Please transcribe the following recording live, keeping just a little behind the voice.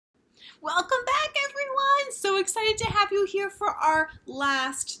Welcome back, everyone! So excited to have you here for our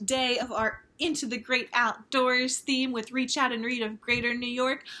last day of our Into the Great Outdoors theme with Reach Out and Read of Greater New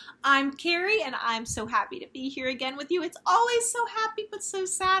York. I'm Carrie, and I'm so happy to be here again with you. It's always so happy but so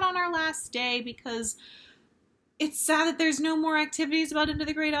sad on our last day because it's sad that there's no more activities about Into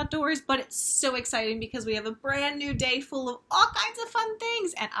the Great Outdoors, but it's so exciting because we have a brand new day full of all kinds of fun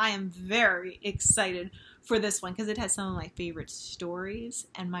things, and I am very excited for this one because it has some of my favorite stories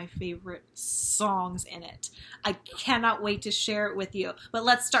and my favorite songs in it. I cannot wait to share it with you. But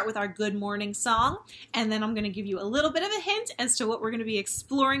let's start with our good morning song, and then I'm going to give you a little bit of a hint as to what we're going to be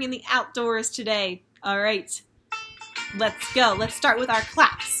exploring in the outdoors today. All right, let's go. Let's start with our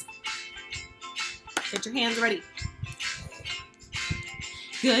claps. Get your hands ready.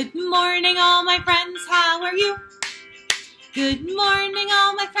 Good morning, all my friends, how are you? Good morning,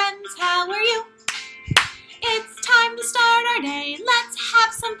 all my friends, how are you? It's time to start our day. Let's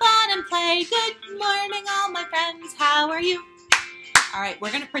have some fun and play. Good morning, all my friends. How are you? All right,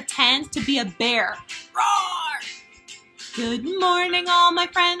 we're going to pretend to be a bear. Roar! Good morning, all my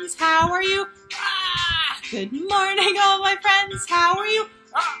friends. How are you? Ah! Good morning, all my friends. How are you?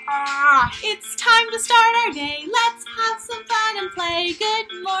 Ah! It's time to start our day. Let's have some fun and play. Good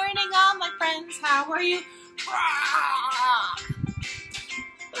morning, all my friends. How are you? Ah!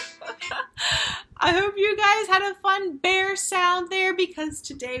 I hope you guys had a fun bear sound there because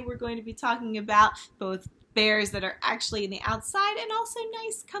today we're going to be talking about both bears that are actually in the outside and also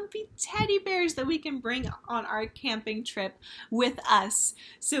nice comfy teddy bears that we can bring on our camping trip with us.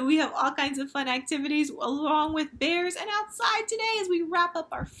 So we have all kinds of fun activities along with bears and outside today as we wrap up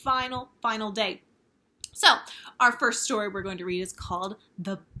our final day. So, our first story we're going to read is called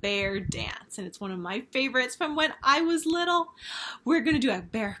The Bear Dance, and it's one of my favorites from when I was little. We're going to do a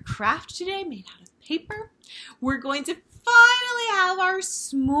bear craft today made out of paper. We're going to finally have our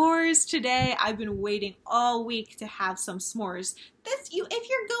s'mores today. I've been waiting all week to have some s'mores. If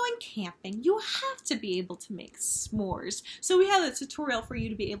you're going camping, you have to be able to make s'mores. So we have a tutorial for you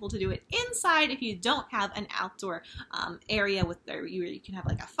to be able to do it inside if you don't have an outdoor area where you can have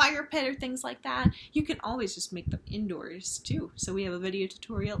like a fire pit or things like that. You can always just make them indoors too. So we have a video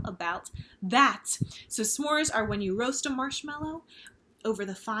tutorial about that. So s'mores are when you roast a marshmallow over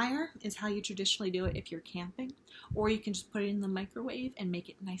the fire is how you traditionally do it if you're camping. Or you can just put it in the microwave and make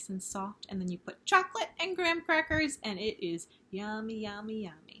it nice and soft, and then you put chocolate and graham crackers, and it is yummy, yummy,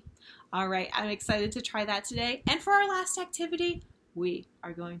 yummy. All right, I'm excited to try that today. And for our last activity, we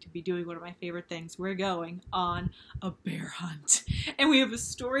are going to be doing one of my favorite things. We're going on a bear hunt. And we have a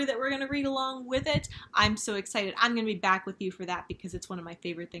story that we're going to read along with it. I'm so excited. I'm going to be back with you for that because it's one of my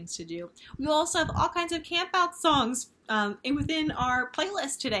favorite things to do. We also have all kinds of campout songs within our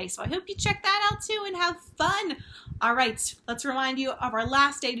playlist today. So I hope you check that out too and have fun. All right, let's remind you of our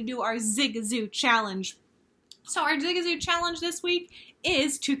last day to do our Zigazoo challenge. So our Zigazoo challenge this week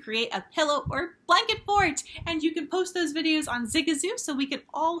is to create a pillow or blanket fort, and you can post those videos on Zigazoo so we can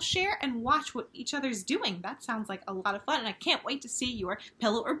all share and watch what each other's doing. That sounds like a lot of fun, and I can't wait to see your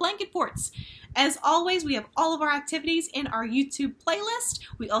pillow or blanket forts. As always, we have all of our activities in our YouTube playlist.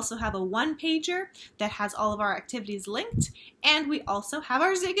 We also have a one-pager that has all of our activities linked, and we also have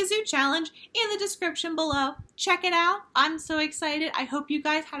our Zigazoo challenge in the description below. Check it out. I'm so excited. I hope you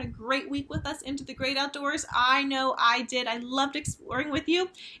guys had a great week with us into the great outdoors. I know I did. I loved exploring with you,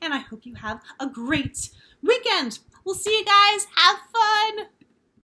 and I hope you have a great weekend. We'll see you guys. Have fun.